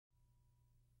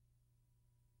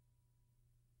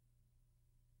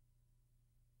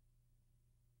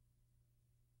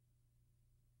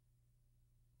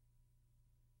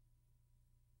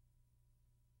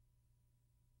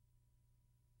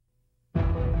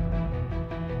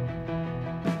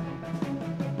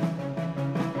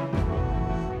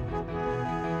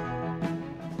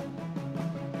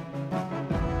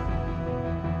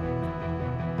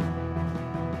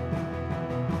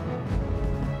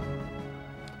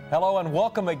Hello and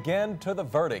welcome again to The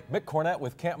Verdict. Mick Cornett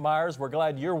with Kent Myers. We're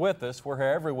glad you're with us. We're here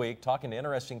every week talking to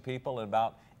interesting people and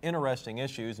about interesting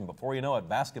issues. And before you know it,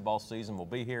 basketball season will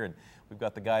be here. And we've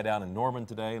got the guy down in Norman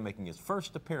today making his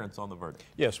first appearance on The Verdict.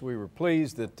 Yes, we were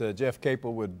pleased that Jeff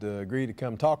Capel would agree to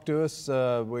come talk to us.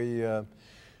 We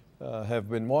have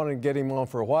been wanting to get him on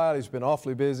for a while. He's been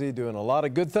awfully busy doing a lot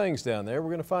of good things down there. We're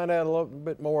going to find out a little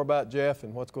bit more about Jeff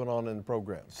and what's going on in the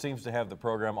program. Seems to have the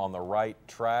program on the right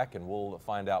track, and we'll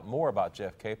find out more about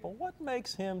Jeff Capel. What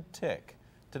makes him tick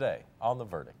today on The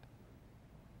Verdict?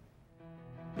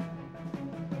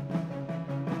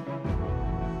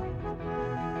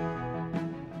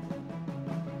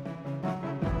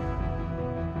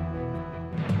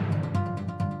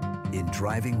 In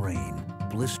driving rain,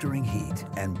 blistering heat,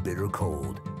 and bitter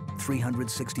cold,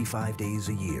 365 days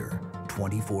a year,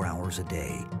 24 hours a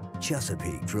day,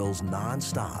 Chesapeake drills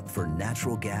non-stop for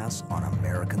natural gas on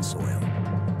American soil.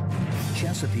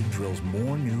 Chesapeake drills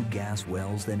more new gas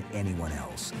wells than anyone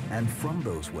else, and from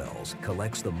those wells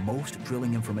collects the most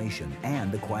drilling information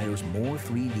and acquires more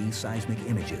 3D seismic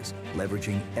images,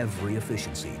 leveraging every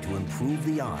efficiency to improve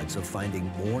the odds of finding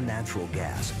more natural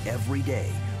gas every day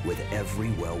with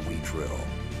every well we drill.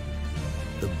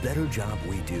 The better job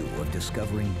we do of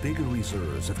discovering bigger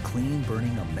reserves of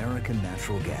clean-burning American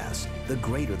natural gas, the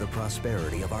greater the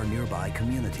prosperity of our nearby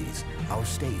communities, our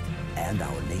state, and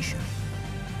our nation.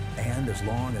 And as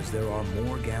long as there are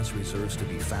more gas reserves to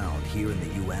be found here in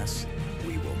the U.S.,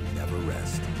 we will never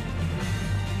rest.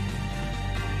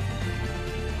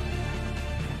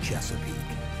 Chesapeake.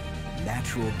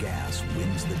 Natural gas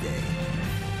wins the day.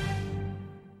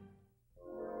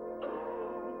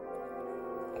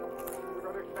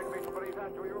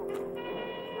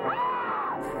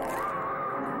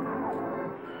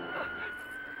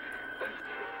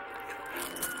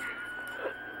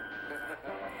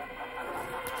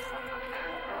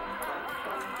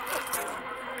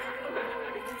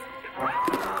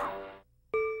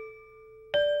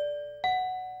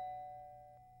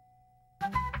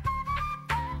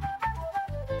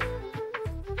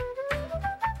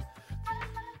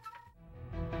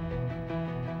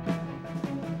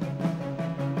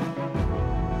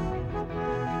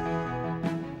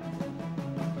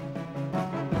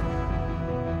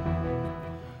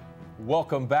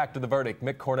 Welcome back to The Verdict.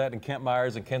 Mick Cornett and Kent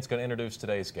Myers, and Kent's going to introduce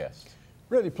today's guest.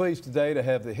 Really pleased today to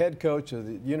have the head coach of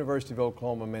the University of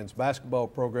Oklahoma men's basketball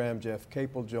program, Jeff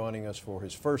Capel, joining us for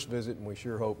his first visit, and we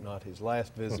sure hope not his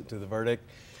last visit to The Verdict.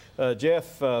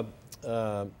 Jeff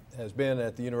has been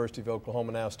at the University of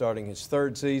Oklahoma now starting his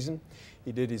third season.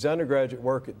 He did his undergraduate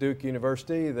work at Duke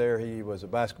University. There he was a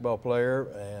basketball player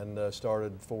and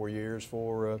started 4 years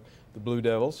for the Blue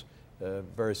Devils.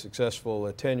 Very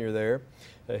successful tenure there.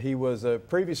 He was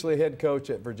previously head coach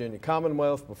at Virginia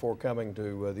Commonwealth before coming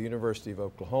to the University of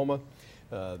Oklahoma.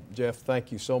 Jeff,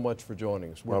 thank you so much for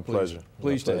joining us. My pleasure.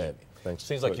 Pleased to have you. Thanks.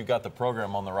 Seems like you've got the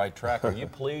program on the right track. Are you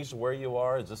pleased where you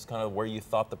are? Is this kind of where you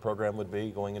thought the program would be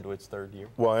going into its third year?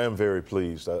 Well, I am very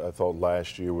pleased. I thought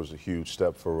last year was a huge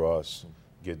step for us,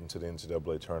 getting to the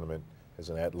NCAA tournament as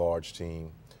an at-large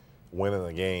team, winning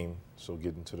a game, so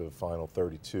getting to the final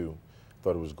 32.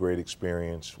 Thought it was a great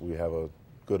experience. We have a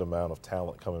good amount of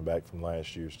talent coming back from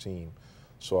last year's team.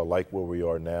 So I like where we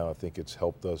are now. I think it's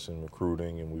helped us in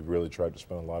recruiting, and we've really tried to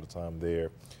spend a lot of time there.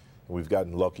 And we've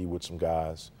gotten lucky with some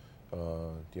guys.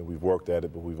 We've worked at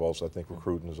it, but we've also, I think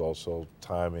recruiting is also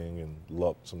timing and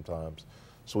luck sometimes.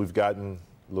 So we've gotten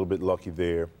a little bit lucky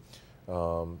there.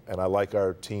 And I like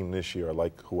our team this year. I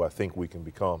like who I think we can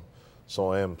become. So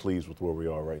I am pleased with where we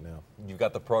are right now. You've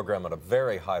got the program at a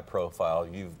very high profile.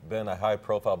 You've been a high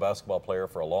profile basketball player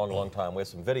for a long, long time. We have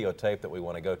some videotape that we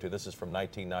want to go to. This is from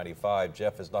 1995.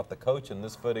 Jeff is not the coach in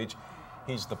this footage.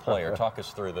 He's the player. Talk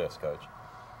us through this, Coach.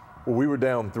 Well, we were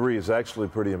down 3. It's actually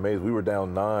pretty amazing. We were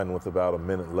down 9 with about a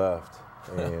minute left.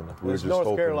 And we were just North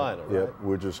hoping, Carolina, right? Yeah,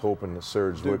 we're just hoping that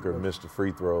Serge Wicker missed the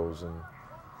free throws. And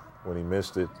when he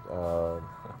missed it,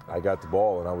 I got the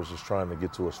ball, and I was just trying to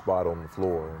get to a spot on the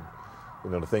floor. And, you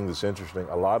know, the thing that's interesting,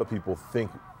 a lot of people think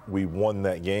we won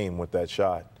that game with that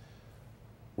shot.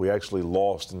 We actually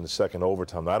lost in the second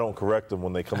overtime. I don't correct them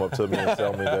when they come up to me and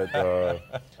tell me that,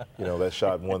 that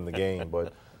shot won the game.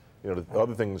 But, the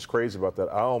other thing that's crazy about that,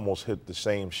 I almost hit the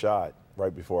same shot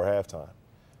right before halftime.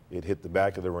 It hit the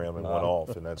back of the rim and went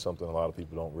off, and that's something a lot of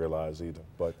people don't realize either.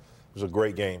 But it was a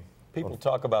great game. People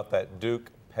talk about that Duke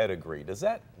pedigree. Does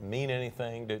that mean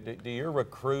anything? Do your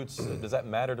recruits, does that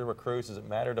matter to recruits? Does it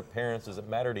matter to parents? Does it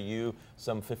matter to you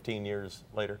some 15 years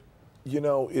later?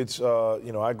 It's,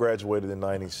 I graduated in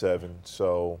 '97,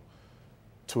 so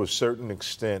to a certain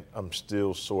extent, I'm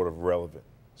still sort of relevant.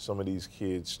 Some of these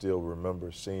kids still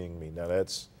remember seeing me. Now,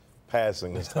 that's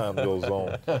passing as time goes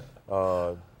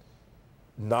on.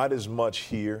 Not as much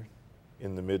here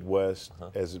in the Midwest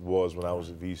as it was when I was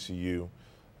at VCU.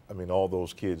 I mean, all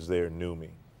those kids there knew me.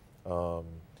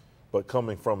 But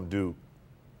coming from Duke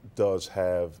does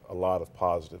have a lot of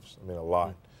positives. I mean, a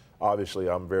lot. Obviously,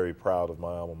 I'm very proud of my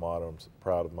alma mater. I'm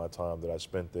proud of my time that I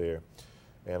spent there.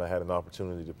 And I had an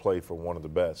opportunity to play for one of the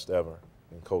best ever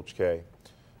in Coach K.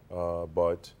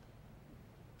 But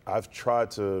I've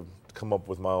tried to come up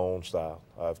with my own style.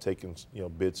 I've taken,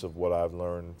 bits of what I've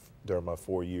learned during my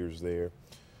 4 years there.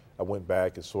 I went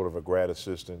back as sort of a grad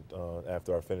assistant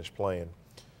after I finished playing.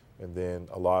 And then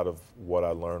a lot of what I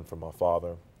learned from my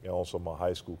father and also my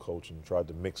high school coach, and tried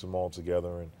to mix them all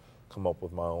together and come up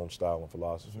with my own style and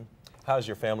philosophy. How's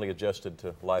your family adjusted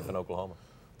to life in Oklahoma?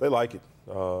 They like it.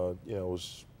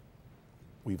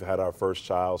 We've had our first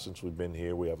child since we've been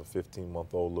here. We have a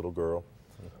 15-month-old little girl.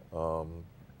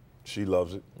 She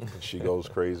loves it. She goes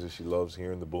crazy. She loves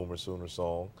hearing the Boomer Sooner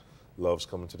song, loves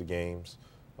coming to the games.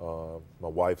 My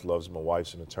wife loves it. My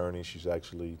wife's an attorney. She's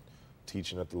actually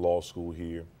teaching at the law school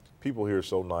here. People here are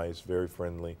so nice, very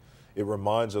friendly. It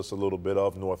reminds us a little bit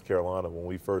of North Carolina. When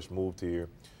we first moved here,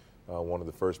 one of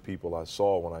the first people I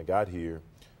saw when I got here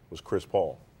was Chris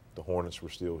Paul. The Hornets were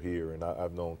still here, and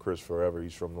I've known Chris forever.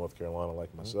 He's from North Carolina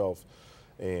like myself.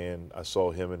 And I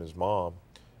saw him and his mom,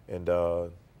 and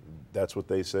that's what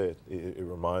they said. It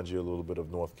reminds you a little bit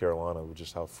of North Carolina, with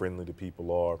just how friendly the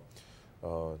people are.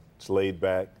 It's laid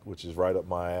back, which is right up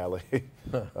my alley.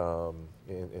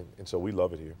 And so we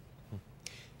love it here.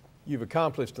 You've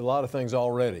accomplished a lot of things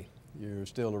already. You're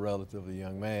still a relatively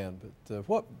young man, but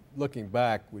what, looking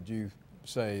back, would you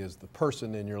say is the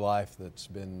person in your life that's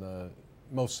been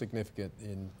most significant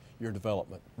in your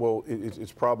development? Well,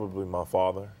 it's probably my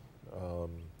father.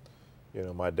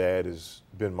 My dad has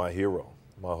been my hero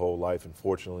my whole life, and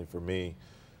fortunately for me,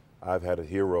 I've had a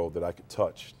hero that I could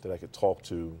touch, that I could talk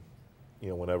to,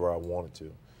 whenever I wanted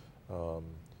to.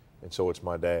 And so it's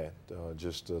my dad.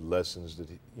 Just the lessons that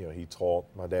he taught.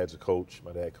 My dad's a coach.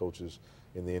 My dad coaches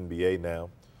in the NBA now.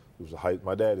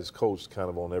 My dad has coached kind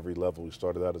of on every level. He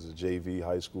started out as a JV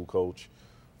high school coach,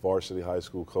 varsity high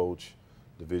school coach,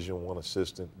 Division I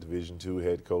assistant, Division II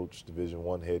head coach, Division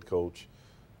I head coach,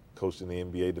 coached in the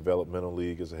NBA Developmental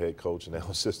League as a head coach, and now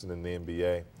assistant in the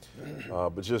NBA.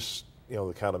 But just,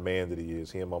 the kind of man that he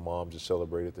is. He and my mom just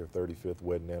celebrated their 35th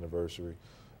wedding anniversary.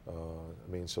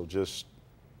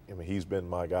 He's been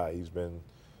my guy. He's been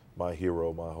my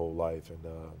hero my whole life, and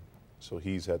so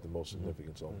he's had the most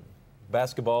significance on me.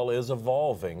 Basketball is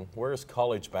evolving. Where's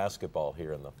college basketball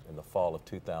here in the fall of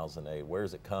 2008? Where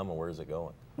does it come and where is it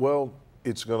going? Well,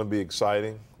 it's going to be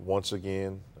exciting once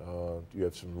again. You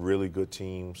have some really good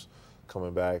teams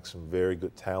coming back, some very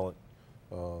good talent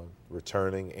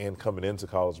returning and coming into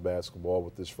college basketball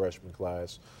with this freshman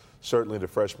class. Certainly the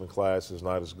freshman class is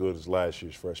not as good as last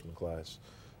year's freshman class,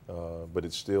 but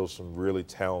it's still some really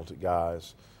talented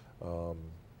guys.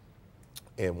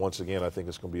 And once again, I think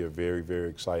it's going to be a very, very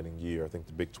exciting year. I think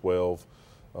the Big 12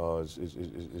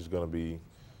 is going to be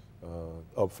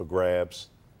up for grabs.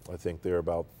 I think there are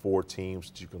about 4 teams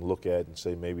that you can look at and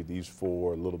say maybe these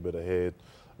 4 are a little bit ahead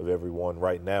of everyone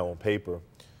right now on paper.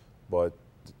 But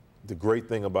the great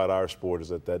thing about our sport is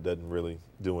that doesn't really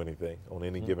do anything. On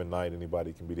any given night,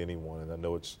 anybody can beat anyone. And I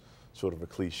know it's sort of a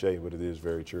cliche, but it is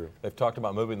very true. They've talked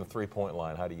about moving the three-point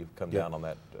line. How do you come down on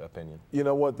that opinion? You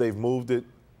know what? They've moved it.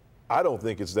 I don't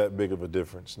think it's that big of a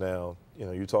difference now.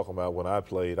 You're talking about when I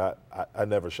played, I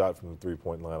never shot from the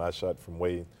three-point line. I shot from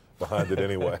way behind it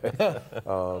anyway.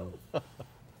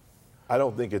 I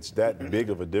don't think it's that big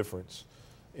of a difference.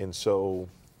 And so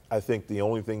I think the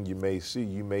only thing you may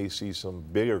see some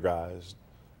bigger guys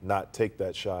not take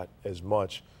that shot as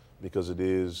much because it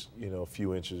is, a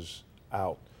few inches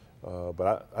out.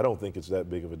 But I don't think it's that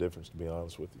big of a difference, to be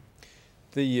honest with you.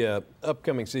 The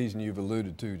upcoming season you've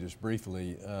alluded to just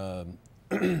briefly,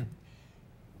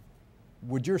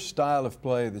 would your style of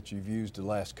play that you've used the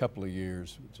last couple of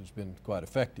years, which has been quite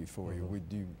effective for you,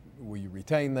 will you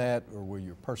retain that, or will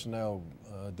your personnel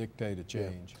dictate a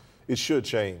change? It should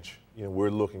change. We're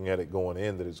looking at it going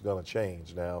in that it's going to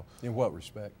change now. In what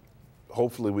respect?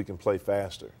 Hopefully we can play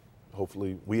faster.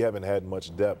 Hopefully we haven't had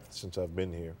much depth since I've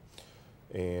been here.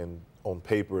 And on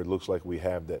paper, it looks like we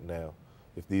have that now.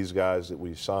 If these guys that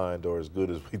we signed are as good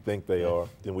as we think they are,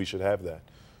 then we should have that.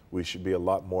 We should be a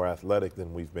lot more athletic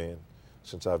than we've been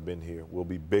since I've been here. We'll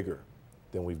be bigger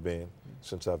than we've been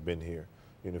since I've been here.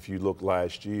 And if you look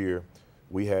last year,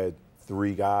 we had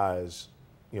 3 guys,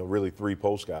 really 3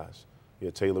 post guys. You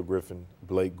had Taylor Griffin,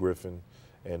 Blake Griffin,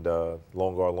 and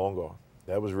Longar.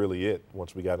 That was really it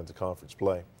once we got into conference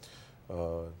play.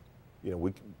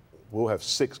 we'll have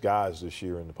 6 guys this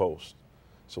year in the post,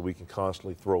 so we can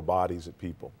constantly throw bodies at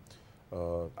people.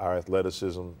 Our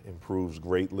athleticism improves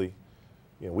greatly.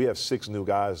 You know, we have 6 new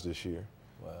guys this year.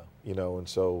 Wow. You know, and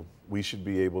so we should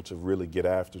be able to really get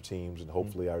after teams, and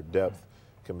hopefully our depth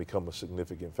can become a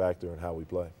significant factor in how we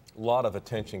play. A lot of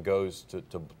attention goes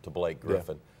to Blake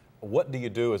Griffin. Yeah. What do you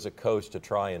do as a coach to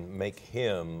try and make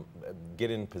him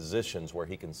get in positions where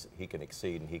he can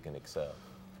exceed and he can excel?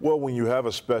 Well, when you have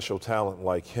a special talent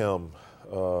like him,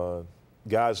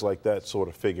 guys like that sort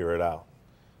of figure it out.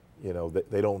 You know,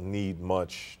 they don't need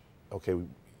much. Okay,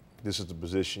 this is the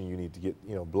position you need to get.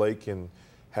 You know, Blake can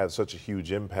have such a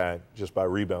huge impact just by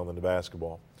rebounding the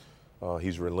basketball.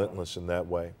 He's relentless in that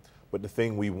way. But the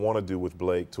thing we want to do with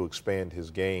Blake to expand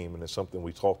his game, and it's something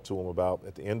we talked to him about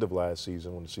at the end of last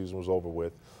season when the season was over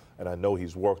with, and I know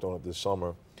he's worked on it this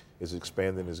summer, is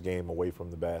expanding his game away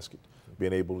from the basket,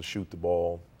 being able to shoot the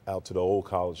ball out to the old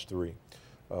college 3.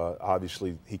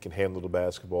 Obviously, he can handle the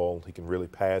basketball. He can really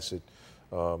pass it.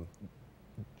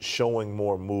 Showing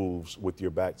more moves with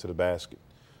your back to the basket,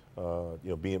 you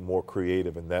know, being more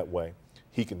creative in that way.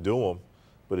 He can do them,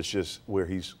 but it's just where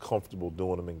he's comfortable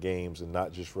doing them in games and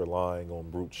not just relying on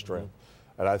brute strength.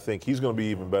 And I think he's going to be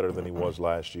even better than he was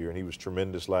last year, and he was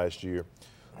tremendous last year,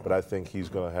 but I think he's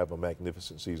going to have a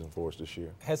magnificent season for us this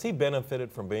year. Has he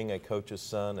benefited from being a coach's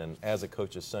son, and as a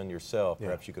coach's son yourself,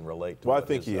 perhaps you can relate to Well, I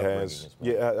think he has.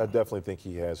 Yeah, I definitely think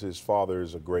he has. His father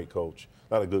is a great coach,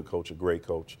 not a good coach, a great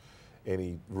coach, and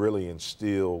he really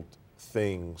instilled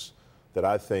things that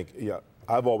I think,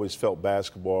 I've always felt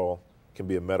basketball can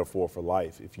be a metaphor for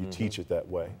life if you teach it that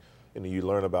way. And you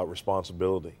learn about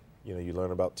responsibility. You know, you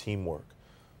learn about teamwork.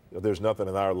 You know, there's nothing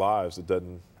in our lives that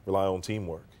doesn't rely on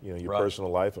teamwork. You know, your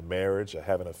personal life, a marriage,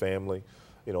 having a family,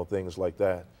 you know, things like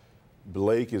that.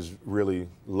 Blake is really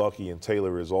lucky, and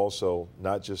Taylor is also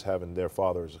not just having their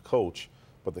father as a coach,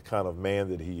 but the kind of man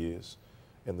that he is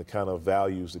and the kind of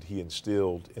values that he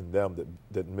instilled in them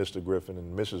that Mr. Griffin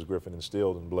and Mrs. Griffin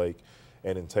instilled in Blake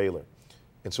and in Taylor.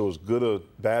 And so as good a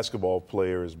basketball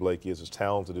player as Blake is, as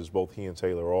talented as both he and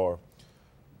Taylor are,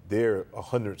 they're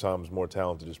 100 times more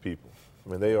talented as people. I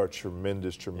mean, they are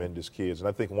tremendous, tremendous kids. And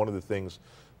I think one of the things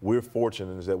we're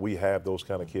fortunate is that we have those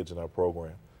kind of kids in our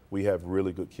program. We have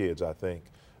really good kids, I think,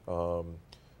 and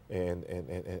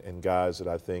guys that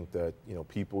I think that, you know,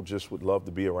 people just would love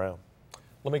to be around.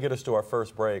 Let me get us to our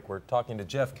first break. We're talking to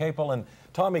Jeff Capel, and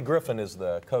Tommy Griffin is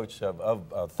the coach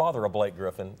of father of Blake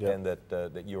Griffin, and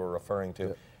that you were referring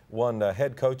to. Won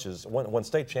head coaches, won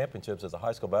state championships as a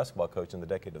high school basketball coach in the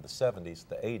decade of the 70s,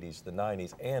 the 80s, the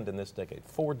 90s, and in this decade.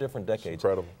 4 different decades.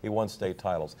 Incredible. He won state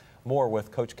titles. More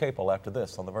with Coach Capel after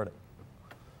this on The Verdict.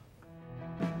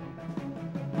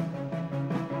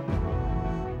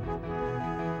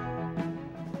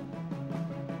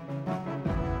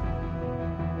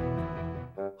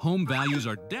 Home values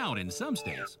are down in some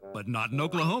states, but not in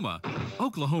Oklahoma.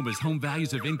 Oklahoma's home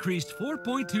values have increased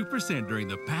 4.2% during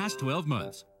the past 12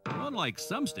 months. Unlike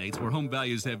some states where home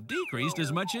values have decreased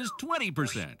as much as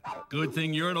 20%. Good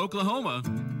thing you're in Oklahoma.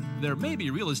 There may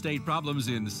be real estate problems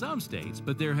in some states,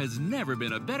 but there has never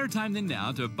been a better time than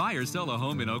now to buy or sell a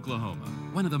home in Oklahoma.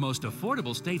 One of the most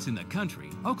affordable states in the country,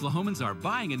 Oklahomans are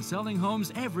buying and selling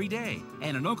homes every day,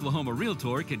 and an Oklahoma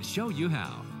Realtor can show you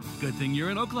how. Good thing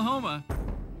you're in Oklahoma.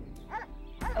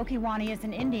 Okiwani is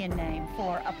an Indian name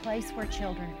for a place where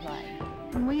children play.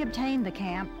 When we obtained the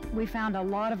camp, we found a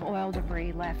lot of oil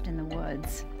debris left in the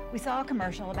woods. We saw a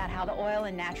commercial about how the oil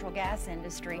and natural gas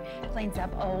industry cleans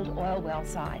up old oil well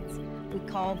sites. We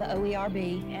called the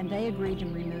OERB, and they agreed to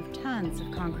remove tons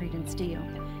of concrete and steel.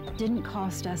 It didn't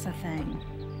cost us a thing.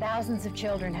 Thousands of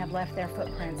children have left their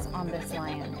footprints on this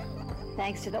land.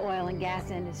 Thanks to the oil and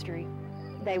gas industry,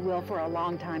 they will for a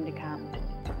long time to come.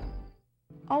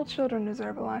 All children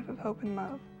deserve a life of hope and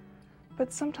love,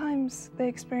 but sometimes they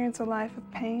experience a life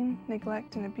of pain,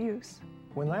 neglect, and abuse.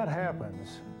 When that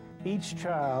happens, each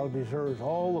child deserves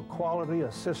all the quality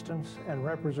assistance and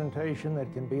representation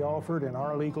that can be offered in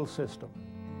our legal system.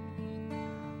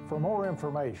 For more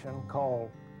information, call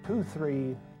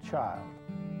 23-CHILD.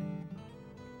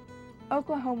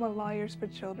 Oklahoma Lawyers for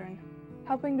Children,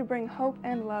 helping to bring hope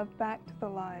and love back to the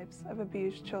lives of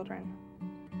abused children.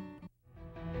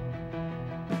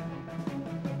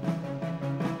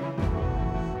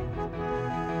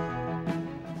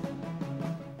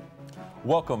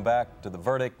 Welcome back to The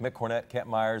Verdict. Mick Cornett, Kent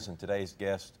Myers, and today's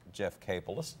guest, Jeff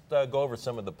Capel. Let's go over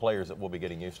some of the players that we'll be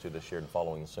getting used to this year and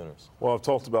following the Sooners. Well, I've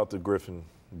talked about the Griffin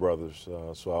brothers,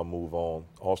 so I'll move on.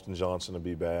 Austin Johnson will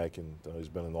be back, and he's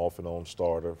been an off-and-on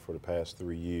starter for the past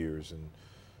 3 years. And,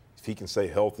 if he can stay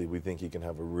healthy, we think he can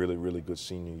have a really, really good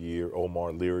senior year.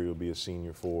 Omar Leary will be a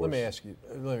senior for us.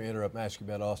 Let me interrupt and ask you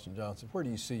about Austin Johnson. Where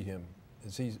do you see him?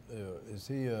 Is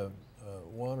he a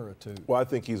one or a two? Well, I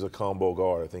think he's a combo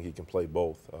guard. I think he can play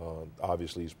both.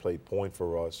 Obviously, he's played point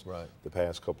for us the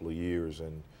past couple of years,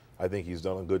 and I think he's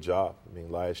done a good job. I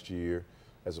mean, last year,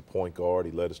 as a point guard,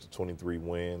 he led us to 23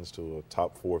 wins, to a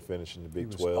top 4 finish in the Big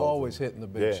 12. He was always hitting the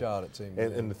big shot, it seemed.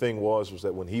 And the thing was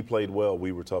that when he played well,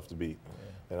 we were tough to beat.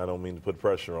 And I don't mean to put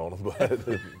pressure on him,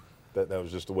 but that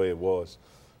was just the way it was.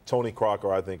 Tony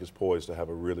Crocker, I think, is poised to have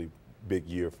a really big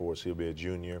year for us. He'll be a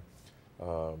junior.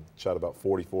 Shot about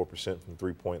 44% from the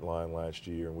three-point line last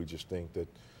year, and we just think that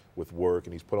with work,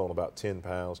 and he's put on about 10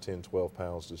 pounds, 10, 12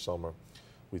 pounds this summer,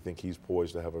 we think he's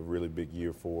poised to have a really big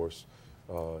year for us.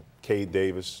 Cade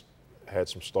Davis had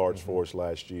some starts for us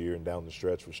last year, and down the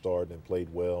stretch was starting and played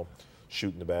well,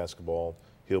 shooting the basketball.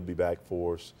 He'll be back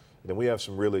for us. And then we have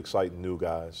some really exciting new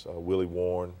guys. Willie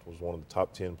Warren was one of the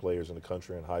top 10 players in the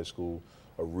country in high school,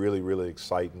 a really, really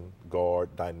exciting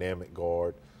guard, dynamic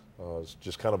guard.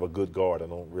 Just kind of a good guard. I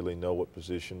don't really know what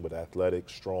position, but athletic,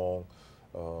 strong,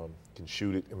 can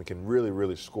shoot it, and can really,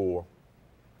 really score.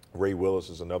 Ray Willis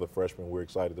is another freshman we're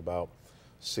excited about,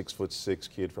 6'6"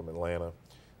 kid from Atlanta,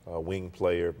 wing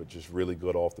player, but just really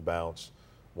good off the bounce.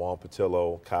 Juan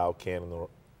Patillo, Kyle Cannon,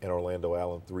 and Orlando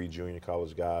Allen, 3 junior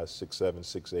college guys, 6'7",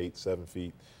 6'8", 7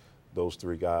 feet, those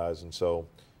 3 guys. And so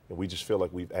we just feel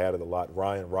like we've added a lot.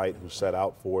 Ryan Wright, who sat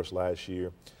out for us last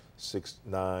year,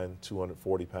 6'9",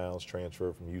 240 pounds,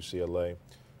 transferred from UCLA,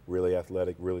 really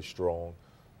athletic, really strong.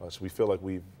 So we feel like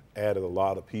we've added a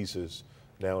lot of pieces.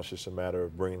 Now it's just a matter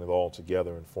of bringing it all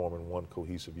together and forming one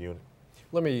cohesive unit.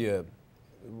 Let me,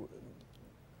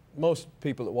 most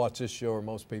people that watch this show or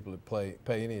most people that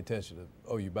pay any attention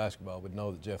to OU basketball would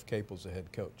know that Jeff Capel's the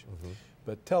head coach.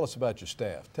 But tell us about your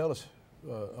staff. Tell us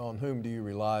on whom do you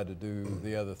rely to do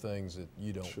the other things that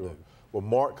you don't do? Well,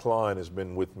 Mark Klein has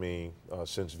been with me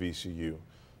since VCU.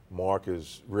 Mark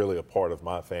is really a part of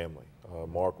my family.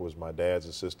 Mark was my dad's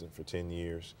assistant for 10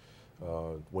 years,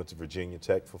 went to Virginia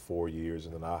Tech for 4 years,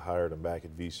 and then I hired him back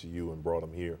at VCU and brought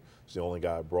him here. He's the only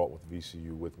guy I brought with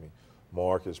VCU with me.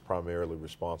 Mark is primarily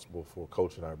responsible for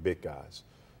coaching our big guys,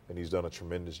 and he's done a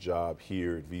tremendous job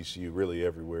here at VCU, really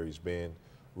everywhere he's been.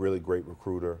 Really great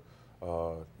recruiter.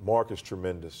 Mark is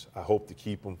tremendous. I hope to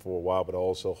keep him for a while, but I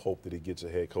also hope that he gets a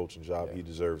head coaching job. He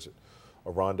deserves it.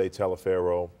 Aronde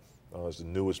Talaferro is the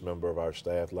newest member of our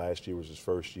staff. Last year was his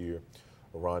first year.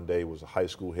 Aronde was a high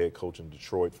school head coach in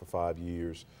Detroit for 5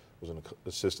 years, was an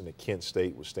assistant at Kent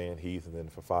State with Stan Heath, and then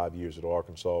for 5 years at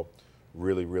Arkansas.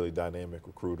 Really, really dynamic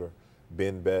recruiter.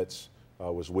 Ben Betts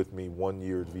was with me 1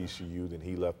 year at VCU, then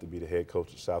he left to be the head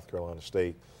coach at South Carolina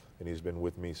State, and he's been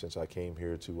with me since I came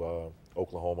here to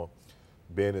Oklahoma.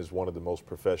 Ben is one of the most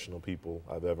professional people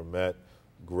I've ever met.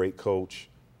 Great coach,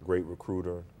 great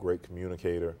recruiter, great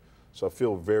communicator. So I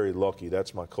feel very lucky.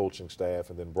 That's my coaching staff.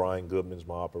 And then Brian Goodman's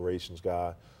my operations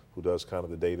guy who does kind of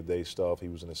the day-to-day stuff. He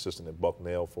was an assistant at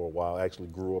Bucknell for a while. Actually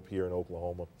grew up here in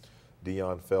Oklahoma.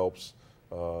 Dion Phelps,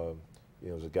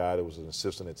 was a guy that was an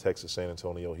assistant at Texas San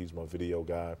Antonio. He's my video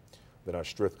guy. Then our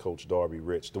strength coach, Darby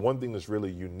Rich. The one thing that's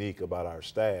really unique about our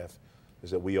staff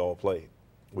is that we all played.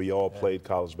 We all played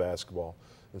college basketball.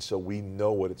 And so we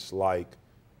know what it's like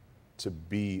to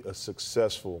be a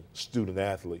successful student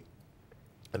athlete.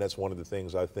 And that's one of the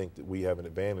things I think that we have an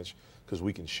advantage because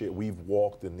we can share. We've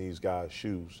walked in these guys'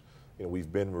 shoes. We've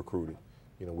been recruited.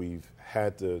 We've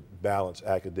had to balance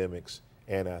academics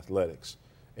and athletics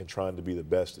and trying to be the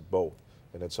best at both.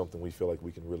 And that's something we feel like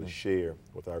we can really share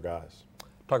with our guys.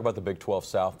 Talk about the Big 12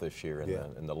 South this year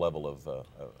and the level of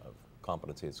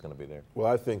competency that's going to be there.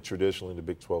 Well, I think traditionally the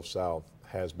Big 12 South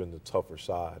has been the tougher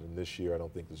side, and this year I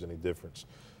don't think there's any difference.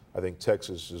 I think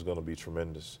Texas is going to be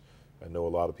tremendous. I know a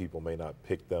lot of people may not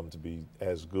pick them to be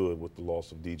as good with the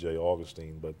loss of DJ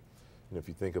Augustine, but if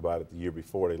you think about it, the year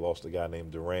before they lost a guy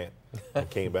named Durant and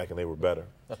came back and they were better.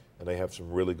 And they have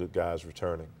some really good guys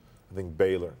returning. I think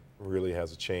Baylor really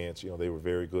has a chance. They were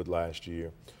very good last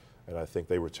year, and I think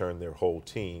they returned their whole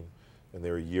team, and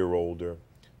they're a year older.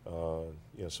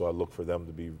 So I look for them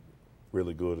to be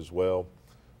really good as well.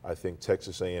 I think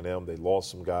Texas A&M, they lost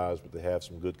some guys, but they have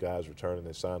some good guys returning.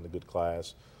 They signed a good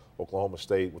class. Oklahoma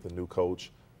State with a new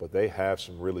coach, but they have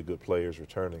some really good players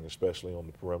returning, especially on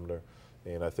the perimeter.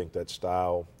 And I think that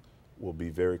style will be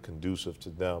very conducive to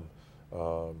them.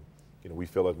 We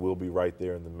feel like we'll be right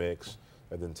there in the mix.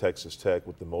 And then Texas Tech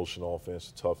with the motion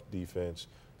offense, the tough defense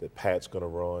that Pat's going to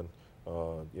run,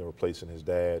 replacing his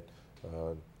dad.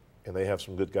 And they have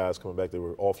some good guys coming back. They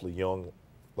were awfully young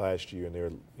last year, and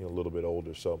they're a little bit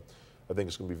older. So I think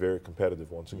it's going to be very competitive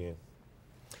once again.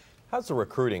 How's the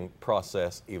recruiting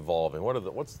process evolving?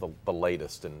 What's the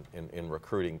latest in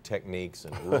recruiting techniques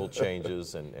and rule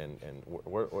changes and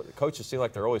coaches seem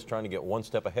like they're always trying to get one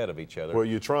step ahead of each other. Well,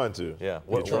 you're trying to. Yeah.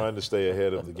 You're trying to stay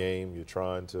ahead of the game. You're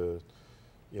trying to,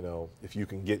 you know, if you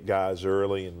can get guys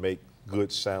early and make good,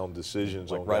 sound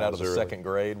decisions like on right guys out of the early. second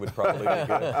grade would probably be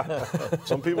good.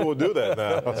 Some people will do that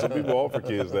now. Some people offer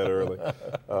kids that early.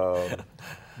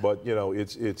 But, you know,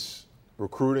 it's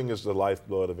recruiting is the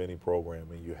lifeblood of any program,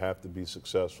 and you have to be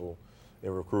successful in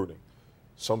recruiting.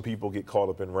 Some people get caught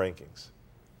up in rankings.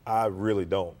 I really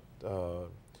don't.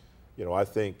 You know, I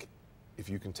think if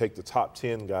you can take the top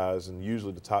 10 guys, and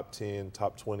usually the top 10,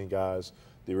 top 20 guys,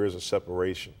 there is a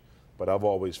separation. But I've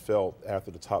always felt after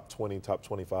the top 20, top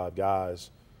 25 guys,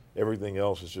 everything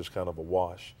else is just kind of a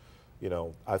wash. You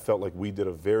know, I felt like we did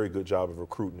a very good job of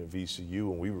recruiting at VCU,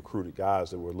 and we recruited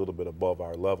guys that were a little bit above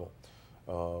our level.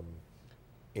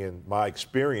 And my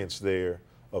experience there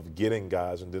of getting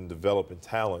guys and then developing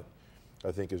talent,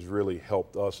 I think has really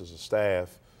helped us as a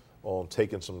staff on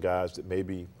taking some guys that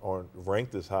maybe aren't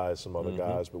ranked as high as some other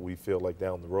guys, but we feel like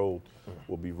down the road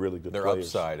will be really good their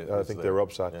players. Upside. I think they're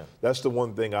upside. Yeah. That's the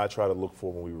one thing I try to look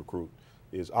for when we recruit,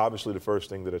 is obviously the first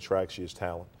thing that attracts you is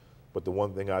talent, but the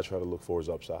one thing I try to look for is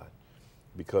upside.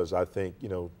 Because I think, you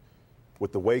know,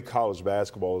 with the way college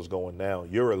basketball is going now,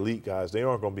 your elite guys, they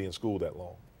aren't going to be in school that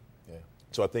long. Yeah.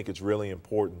 So I think it's really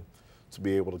important to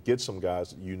be able to get some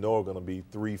guys that you know are going to be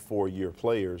 3-4 year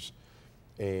players,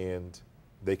 and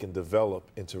they can develop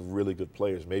into really good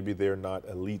players. Maybe they're not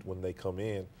elite when they come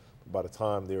in, but by the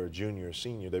time they're a junior or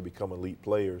senior, they become elite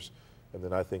players, and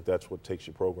then I think that's what takes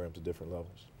your program to different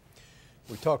levels.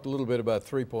 We talked a little bit about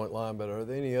three-point line, but are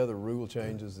there any other rule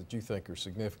changes that you think are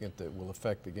significant that will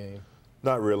affect the game?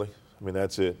 Not really. I mean,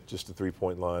 that's it. Just the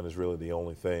three-point line is really the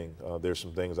only thing. There's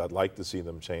some things I'd like to see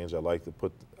them change.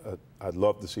 I'd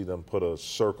love to see them put a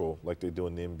circle like they do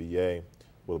in the NBA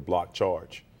with a block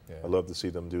charge. Yeah. I'd love to see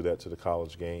them do that to the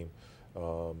college game.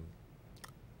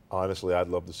 Honestly, I'd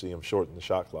love to see them shorten the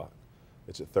shot clock.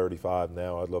 It's at 35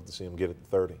 now. I'd love to see them get it to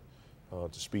 30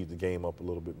 to speed the game up a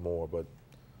little bit more. But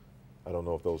I don't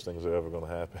know if those things are ever going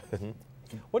to happen.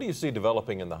 What do you see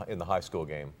developing in the high school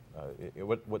game?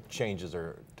 What changes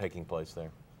are taking place there?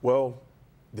 Well,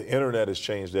 the internet has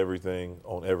changed everything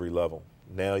on every level.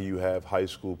 Now you have high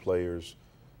school players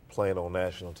playing on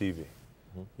national TV.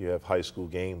 You have high school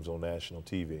games on national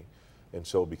TV. And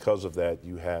so because of that,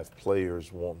 you have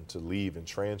players wanting to leave and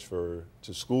transfer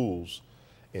to schools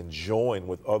and join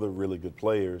with other really good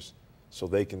players so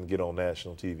they can get on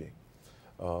national TV.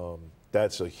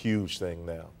 That's a huge thing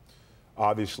now.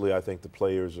 Obviously, I think the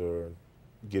players are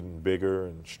getting bigger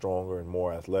and stronger and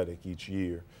more athletic each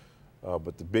year.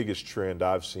 But the biggest trend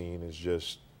I've seen is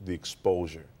just the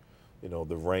exposure, you know,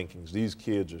 the rankings. These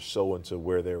kids are so into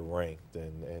where they're ranked,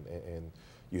 and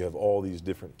you have all these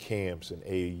different camps and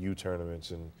AAU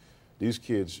tournaments, and these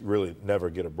kids really never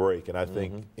get a break. And I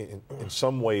think in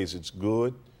some ways it's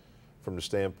good from the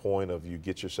standpoint of you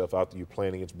get yourself out there, you're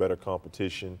playing against better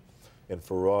competition. And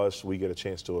for us, we get a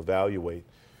chance to evaluate.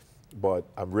 But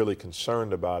I'm really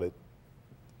concerned about it.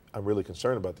 I'm really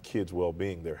concerned about the kids'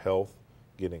 well-being, their health,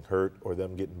 getting hurt, or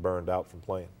them getting burned out from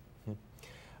playing.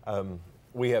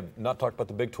 We have not talked about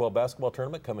the Big 12 basketball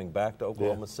tournament coming back to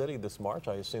Oklahoma City this March.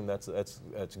 I assume that's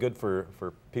good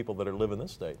for people that live in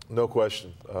this state. No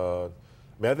question. I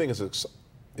mean, I think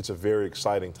it's a very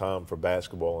exciting time for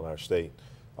basketball in our state.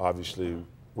 Obviously,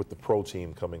 with the pro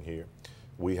team coming here,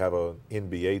 we have an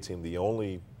NBA team. The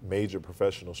only major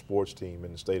professional sports team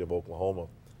in the state of Oklahoma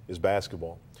is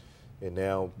basketball. And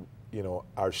now, you know,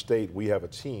 our state, we have a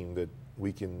team that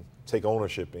we can take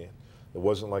ownership in. It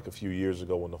wasn't like a few years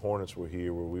ago when the Hornets were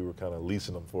here where we were kind of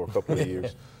leasing them for a couple of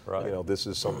years. Right. You know, this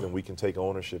is something we can take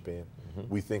ownership in.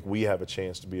 We think we have a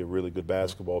chance to be a really good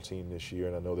basketball team this year,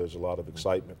 and I know there's a lot of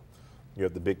excitement. You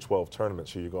have the Big 12 tournament,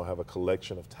 so you're going to have a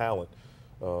collection of talent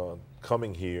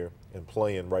coming here and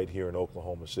playing right here in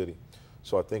Oklahoma City.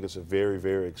 So I think it's a very,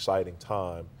 very exciting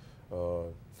time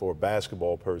for a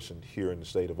basketball person here in the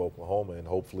state of Oklahoma, and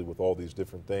hopefully with all these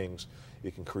different things,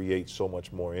 it can create so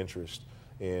much more interest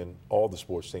in all the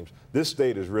sports teams. This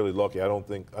state is really lucky. I don't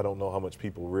know how much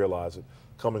people realize it.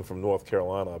 Coming from North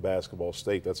Carolina, a basketball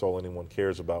state, that's all anyone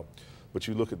cares about. But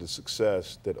you look at the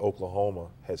success that Oklahoma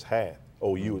has had,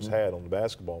 OU has had on the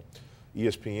basketball.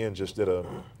 ESPN just did a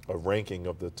ranking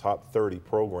of the top 30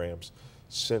 programs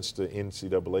since the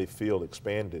NCAA field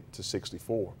expanded to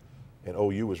 64, and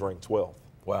OU was ranked 12th.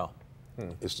 Wow.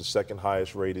 It's the second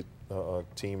highest rated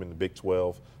team in the Big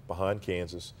 12 behind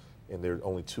Kansas, and there are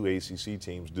only two ACC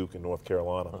teams, Duke and North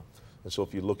Carolina. And so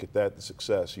if you look at that, the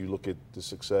success, you look at the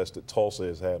success that Tulsa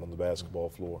has had on the basketball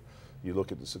floor, You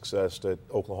look at the success that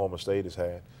Oklahoma State has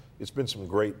had. It's been some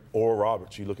great, Oral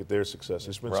Roberts, you look at their success.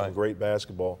 It's been some great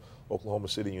basketball. Oklahoma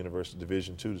City University,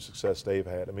 Division II, the success they've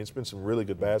had. I mean, it's been some really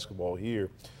good basketball here.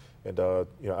 And, you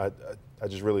know, I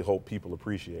just really hope people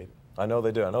appreciate it. I know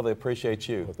they do. I know they appreciate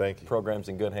you. Well, thank you. Program's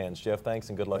in good hands. Jeff, thanks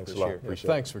and good luck this year. Appreciate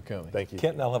Thanks for coming. Thank you.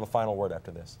 Kent and I'll have a final word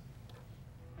after this.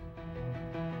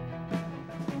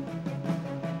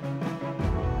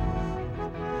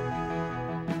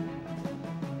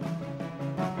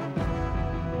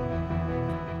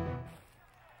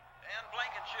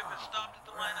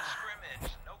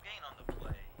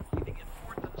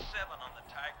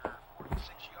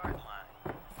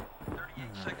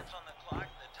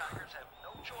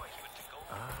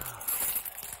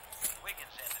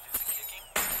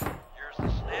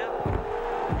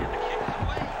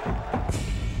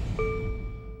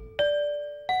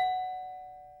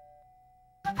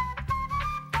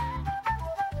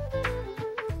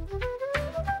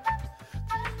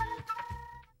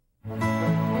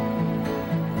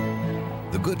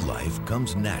 The good life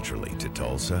comes naturally to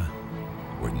Tulsa,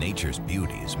 where nature's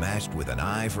beauty is matched with an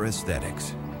eye for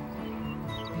aesthetics.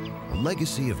 A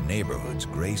legacy of neighborhoods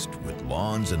graced with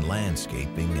lawns and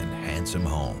landscaping and handsome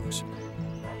homes.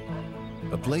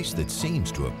 A place that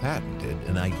seems to have patented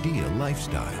an ideal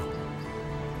lifestyle.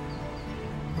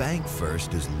 Bank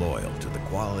First is loyal to the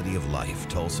quality of life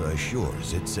Tulsa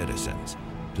assures its citizens,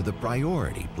 to the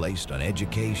priority placed on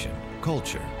education,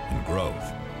 culture, and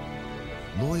growth.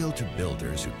 Loyal to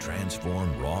builders who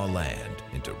transform raw land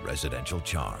into residential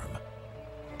charm.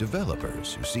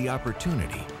 Developers who see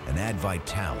opportunity and add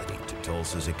vitality to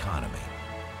Tulsa's economy.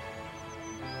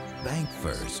 Bank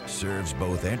First serves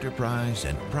both enterprise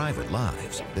and private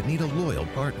lives that need a loyal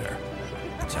partner.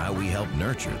 It's how we help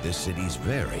nurture this city's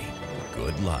very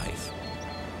good life.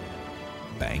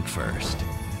 Bank First.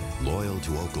 Loyal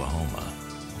to Oklahoma.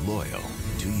 Loyal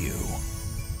to you.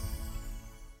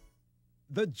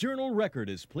 The Journal-Record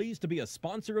is pleased to be a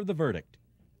sponsor of The Verdict.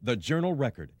 The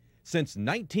Journal-Record, since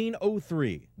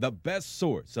 1903, the best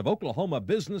source of Oklahoma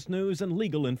business news and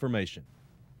legal information.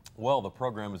 Well, the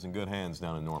program is in good hands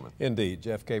down in Norman. Indeed.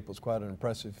 Jeff Capel's quite an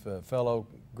impressive fellow,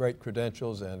 great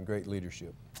credentials and great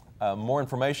leadership. More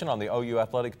information on the OU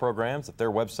athletics programs at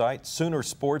their website,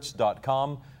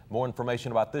 Soonersports.com. More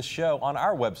information about this show on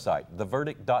our website,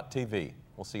 theverdict.tv.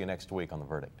 We'll see you next week on The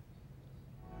Verdict.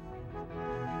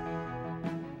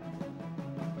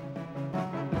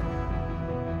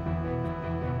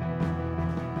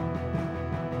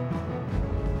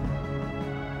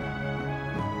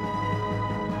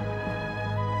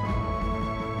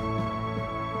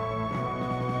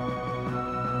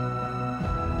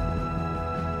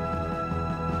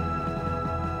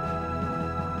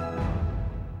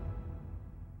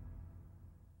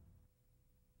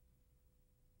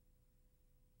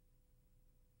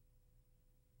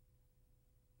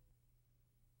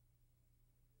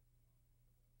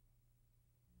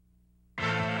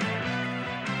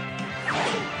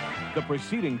 The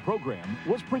preceding program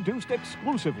was produced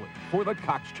exclusively for the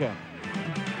Cox Channel.